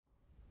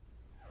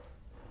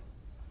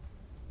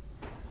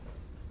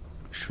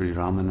Sri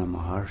Ramana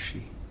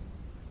Maharshi.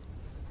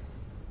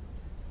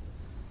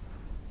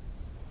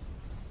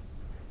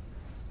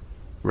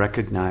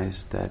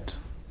 Recognized that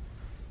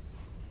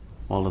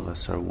all of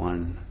us are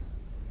one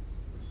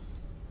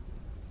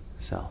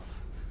self,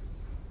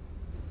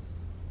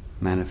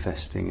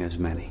 manifesting as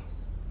many.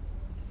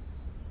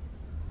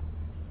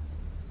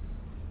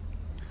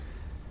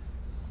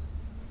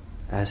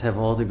 As have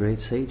all the great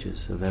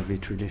sages of every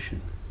tradition.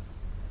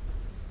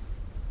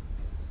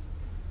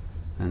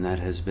 And that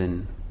has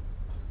been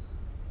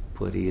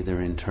put either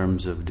in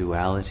terms of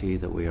duality,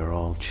 that we are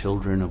all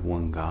children of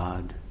one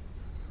God,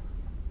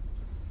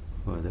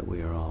 or that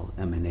we are all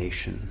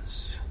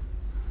emanations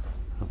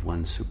of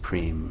one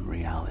supreme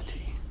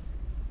reality.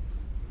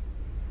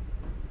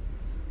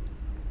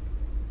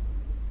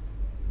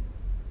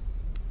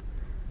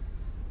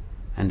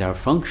 And our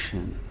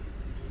function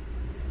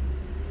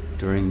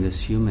during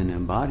this human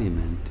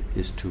embodiment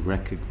is to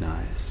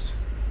recognize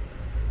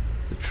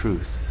the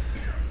truth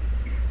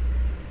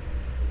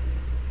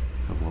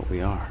of what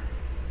we are.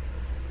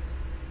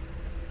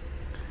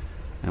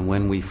 And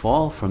when we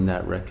fall from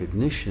that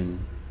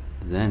recognition,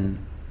 then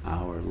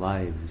our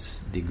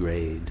lives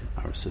degrade,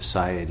 our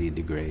society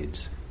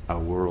degrades, our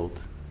world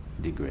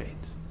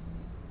degrades.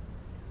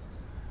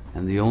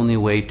 And the only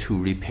way to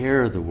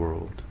repair the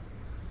world,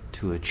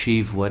 to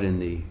achieve what in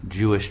the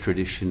Jewish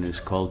tradition is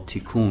called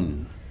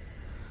tikkun,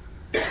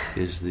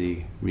 is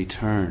the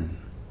return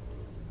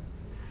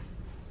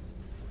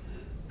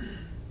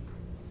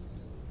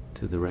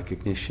to the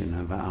recognition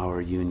of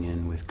our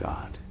union with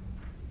God.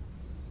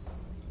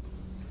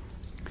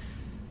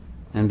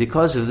 And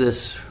because of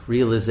this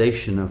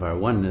realization of our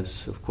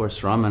oneness, of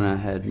course, Ramana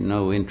had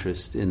no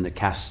interest in the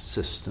caste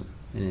system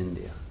in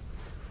India.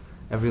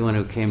 Everyone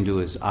who came to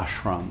his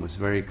ashram was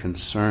very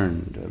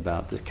concerned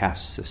about the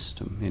caste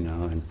system,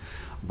 and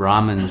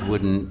Brahmins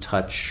wouldn't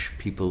touch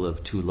people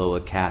of too low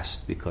a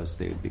caste because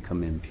they would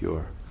become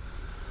impure.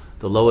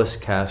 The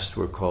lowest caste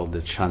were called the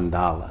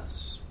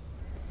Chandalas,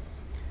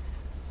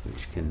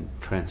 which can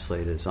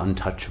translate as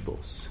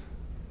untouchables.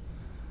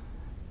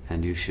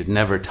 And you should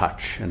never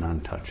touch an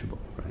untouchable,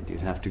 right?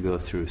 You'd have to go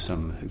through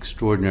some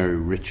extraordinary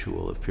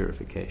ritual of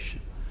purification.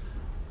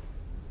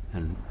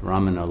 And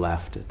Ramana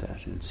laughed at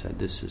that and said,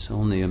 this is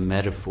only a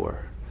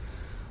metaphor.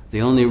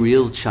 The only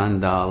real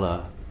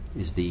Chandala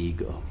is the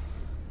ego.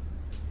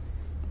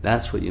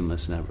 That's what you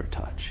must never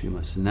touch. You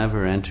must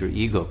never enter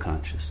ego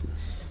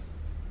consciousness.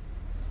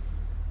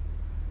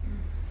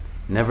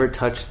 Never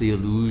touch the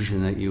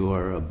illusion that you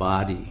are a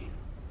body,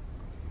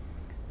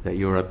 that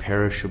you're a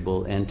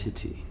perishable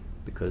entity.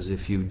 Because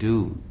if you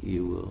do,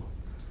 you will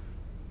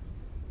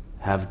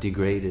have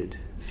degraded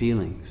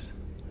feelings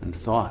and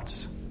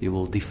thoughts. You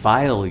will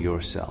defile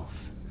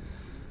yourself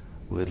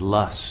with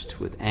lust,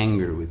 with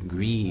anger, with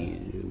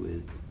greed,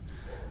 with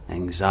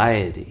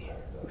anxiety,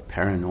 with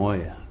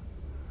paranoia,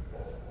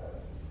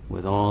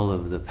 with all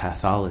of the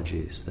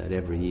pathologies that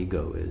every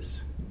ego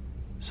is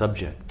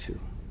subject to.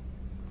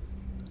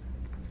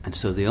 And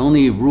so the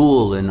only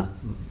rule in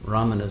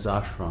Ramana's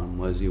ashram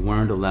was you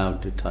weren't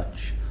allowed to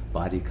touch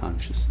body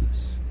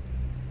consciousness.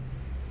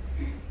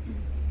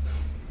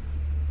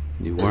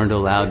 You weren't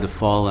allowed to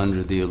fall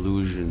under the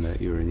illusion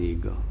that you're an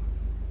ego.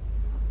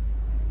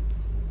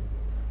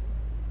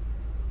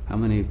 How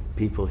many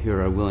people here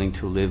are willing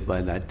to live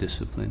by that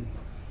discipline?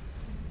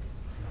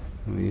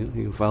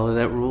 You follow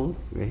that rule?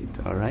 Great.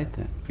 All right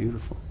then.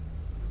 Beautiful.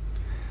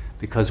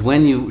 Because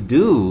when you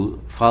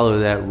do follow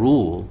that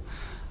rule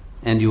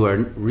and you are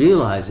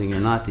realizing you're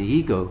not the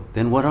ego,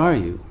 then what are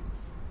you?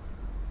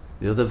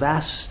 You're the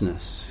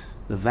vastness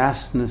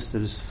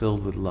that is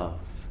filled with love.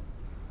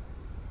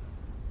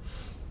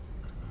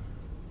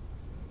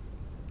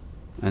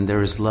 And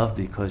there is love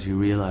because you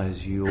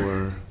realize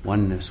your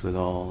oneness with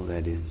all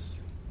that is.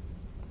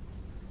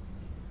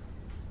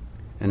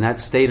 And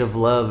that state of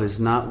love is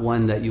not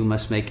one that you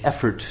must make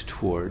effort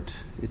toward.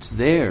 It's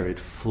there, it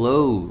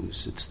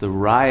flows. It's the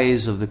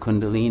rise of the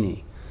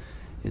Kundalini.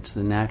 It's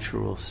the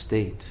natural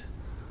state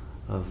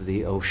of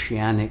the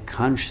oceanic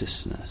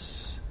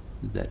consciousness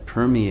that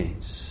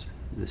permeates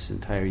this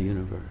entire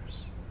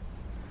universe.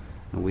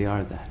 And we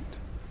are that.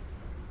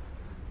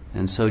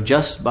 And so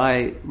just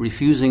by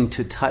refusing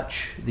to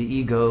touch the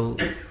ego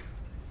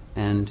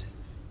and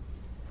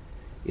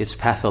its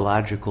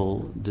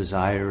pathological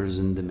desires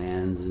and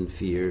demands and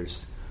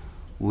fears,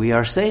 we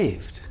are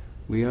saved.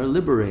 We are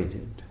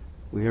liberated.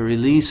 We are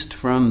released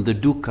from the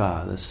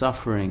dukkha, the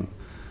suffering,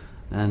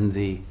 and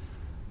the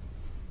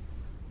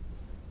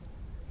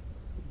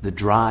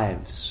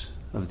drives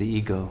of the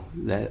ego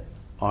that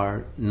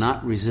are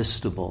not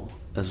resistible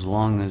as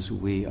long as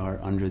we are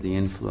under the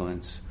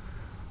influence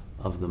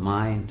of the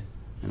mind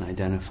and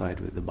identified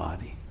with the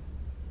body.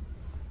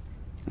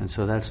 And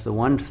so that's the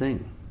one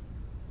thing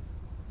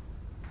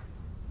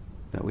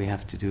that we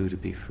have to do to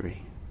be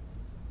free.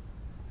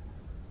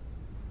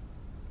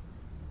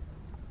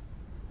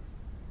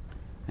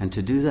 And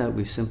to do that,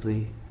 we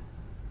simply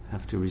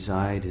have to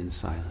reside in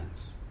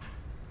silence.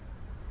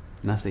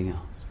 Nothing else.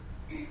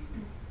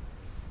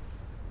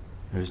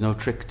 There's no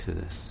trick to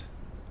this.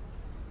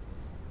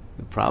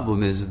 The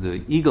problem is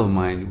the ego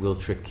mind will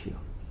trick you.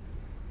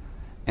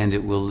 And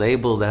it will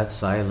label that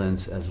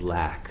silence as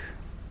lack,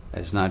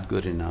 as not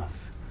good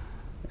enough,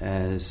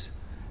 as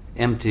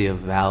empty of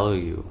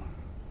value.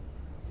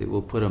 It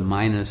will put a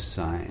minus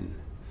sign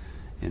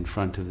in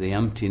front of the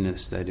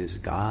emptiness that is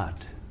God.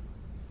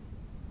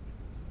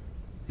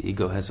 The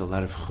ego has a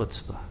lot of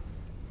chutzpah.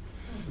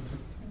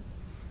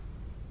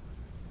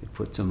 It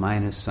puts a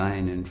minus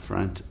sign in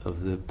front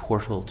of the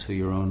portal to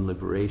your own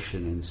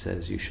liberation and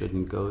says you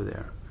shouldn't go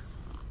there.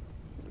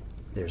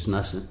 There's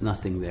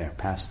nothing there.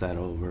 Pass that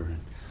over and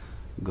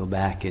go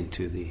back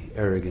into the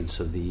arrogance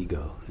of the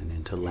ego and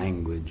into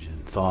language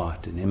and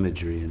thought and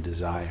imagery and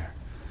desire.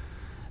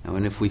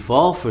 And if we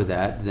fall for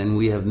that, then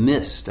we have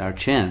missed our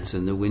chance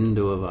and the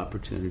window of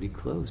opportunity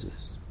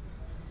closes.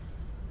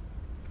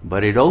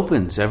 But it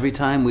opens every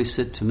time we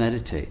sit to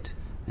meditate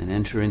and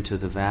enter into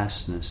the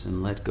vastness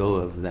and let go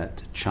of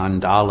that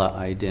Chandala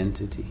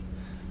identity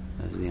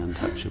as the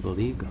untouchable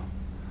ego.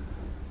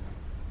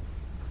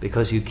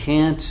 Because you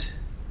can't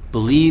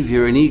believe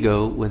you're an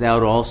ego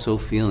without also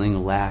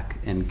feeling lack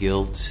and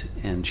guilt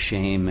and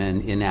shame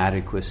and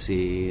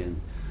inadequacy and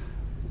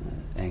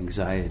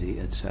anxiety,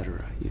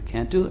 etc. You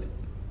can't do it.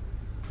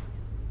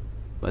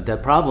 But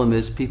that problem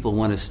is people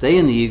want to stay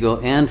in the ego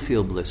and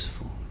feel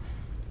blissful.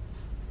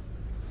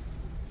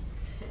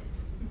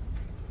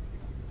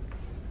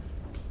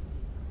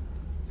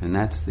 And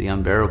that's the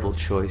unbearable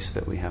choice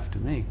that we have to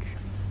make.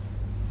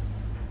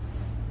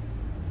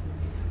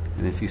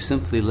 And if you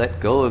simply let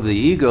go of the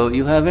ego,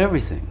 you have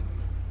everything.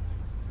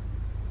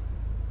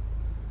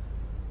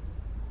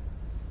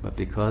 But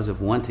because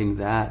of wanting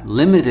that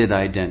limited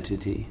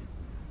identity,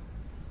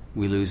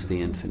 we lose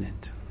the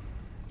infinite.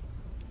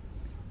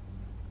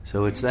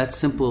 So it's that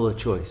simple a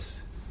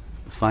choice,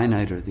 the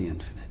finite or the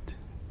infinite.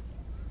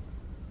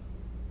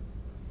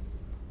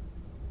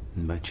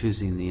 And by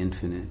choosing the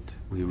infinite,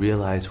 we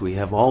realize we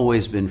have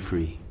always been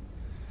free.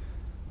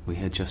 We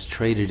had just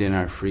traded in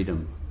our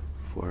freedom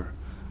for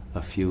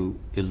a few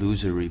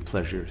illusory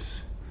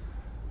pleasures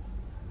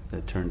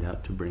that turned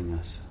out to bring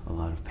us a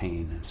lot of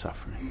pain and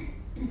suffering.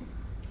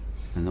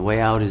 And the way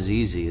out is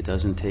easy. It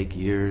doesn't take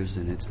years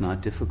and it's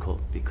not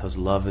difficult because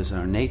love is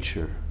our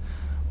nature.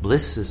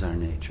 Bliss is our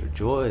nature.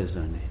 Joy is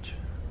our nature.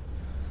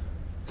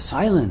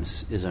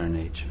 Silence is our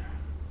nature.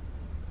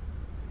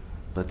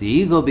 But the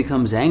ego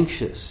becomes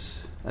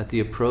anxious at the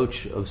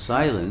approach of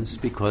silence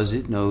because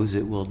it knows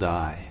it will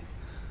die.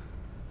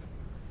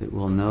 It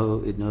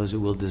knows it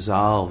will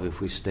dissolve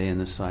if we stay in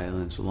the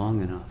silence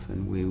long enough,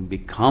 and we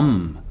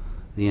become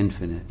the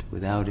infinite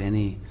without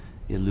any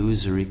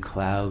illusory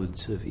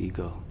clouds of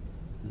ego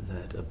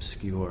that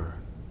obscure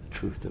the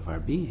truth of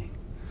our being.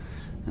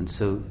 And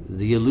so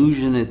the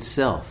illusion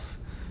itself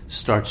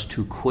starts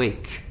to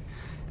quake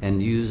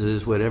and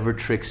uses whatever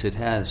tricks it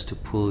has to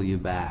pull you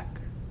back.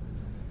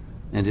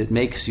 And it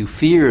makes you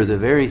fear the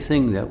very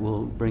thing that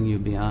will bring you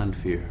beyond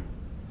fear.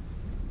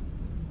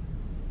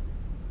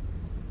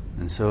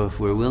 And so if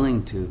we're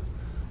willing to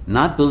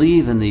not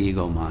believe in the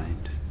ego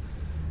mind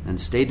and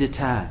stay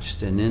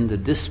detached and in the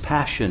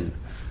dispassion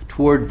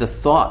toward the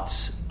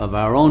thoughts of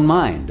our own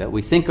mind that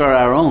we think are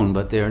our own,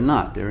 but they're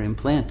not. They're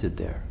implanted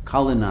there,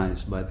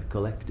 colonized by the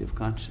collective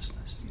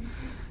consciousness.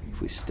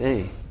 If we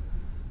stay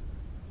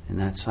in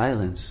that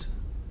silence,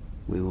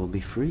 we will be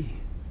free.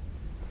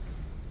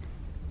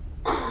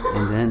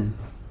 And then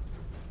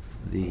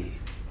the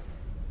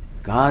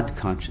God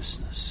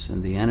consciousness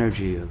and the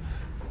energy of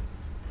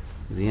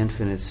the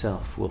infinite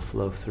self will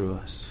flow through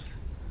us.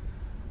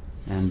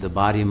 And the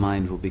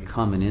body-mind will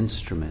become an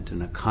instrument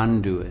and a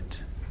conduit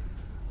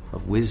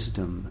of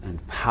wisdom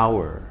and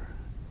power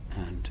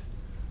and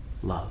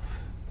love.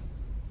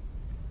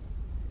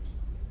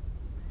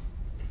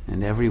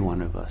 And every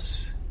one of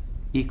us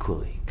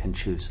equally can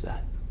choose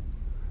that.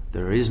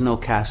 There is no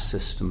caste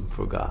system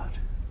for God.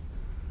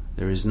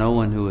 There is no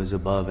one who is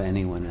above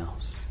anyone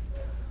else.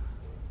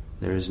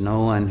 There is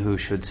no one who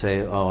should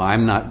say, oh,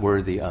 I'm not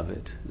worthy of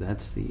it.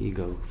 That's the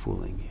ego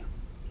fooling you.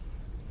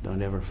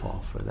 Don't ever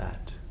fall for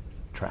that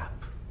trap.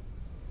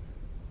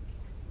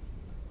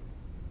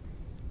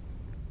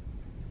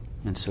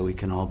 And so we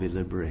can all be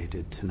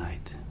liberated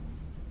tonight.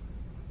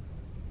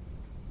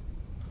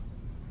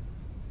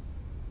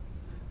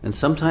 And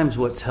sometimes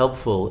what's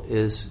helpful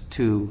is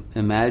to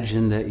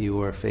imagine that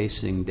you are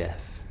facing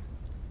death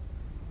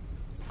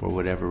for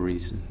whatever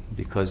reason.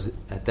 Because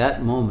at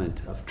that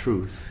moment of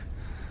truth,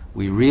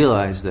 we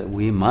realize that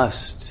we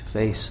must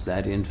face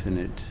that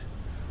infinite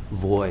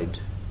void.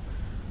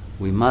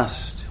 We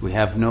must. We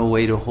have no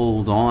way to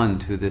hold on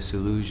to this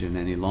illusion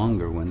any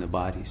longer when the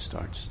body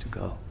starts to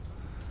go.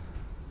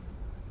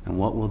 And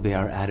what will be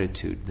our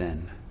attitude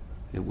then?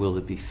 Will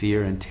it be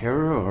fear and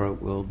terror, or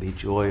it will be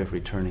joy of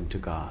returning to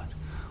God?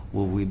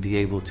 Will we be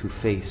able to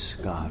face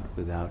God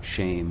without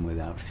shame,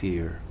 without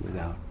fear,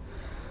 without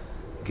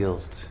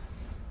guilt?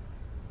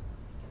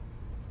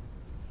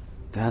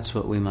 That's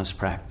what we must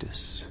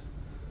practice.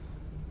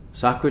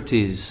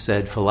 Socrates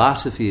said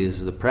philosophy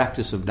is the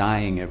practice of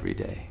dying every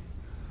day.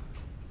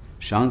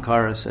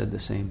 Shankara said the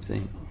same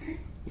thing.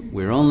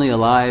 We're only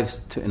alive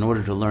in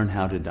order to learn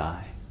how to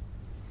die.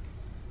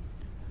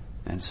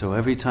 And so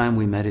every time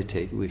we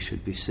meditate, we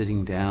should be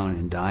sitting down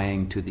and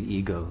dying to the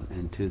ego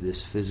and to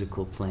this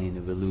physical plane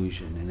of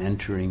illusion and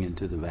entering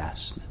into the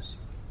vastness.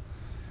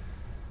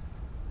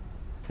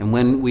 And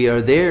when we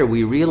are there,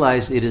 we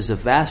realize it is a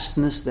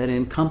vastness that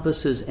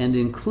encompasses and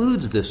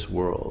includes this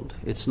world.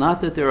 It's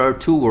not that there are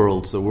two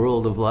worlds, the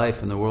world of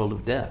life and the world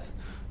of death.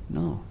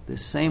 No,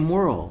 this same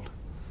world.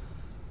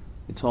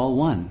 It's all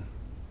one.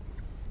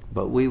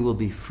 But we will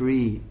be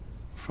free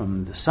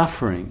from the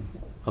suffering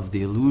of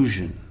the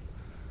illusion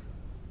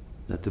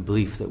that the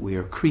belief that we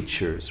are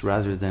creatures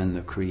rather than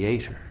the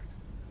Creator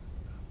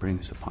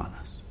brings upon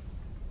us.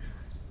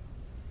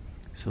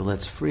 So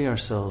let's free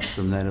ourselves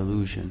from that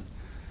illusion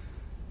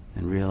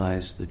and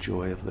realize the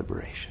joy of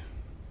liberation.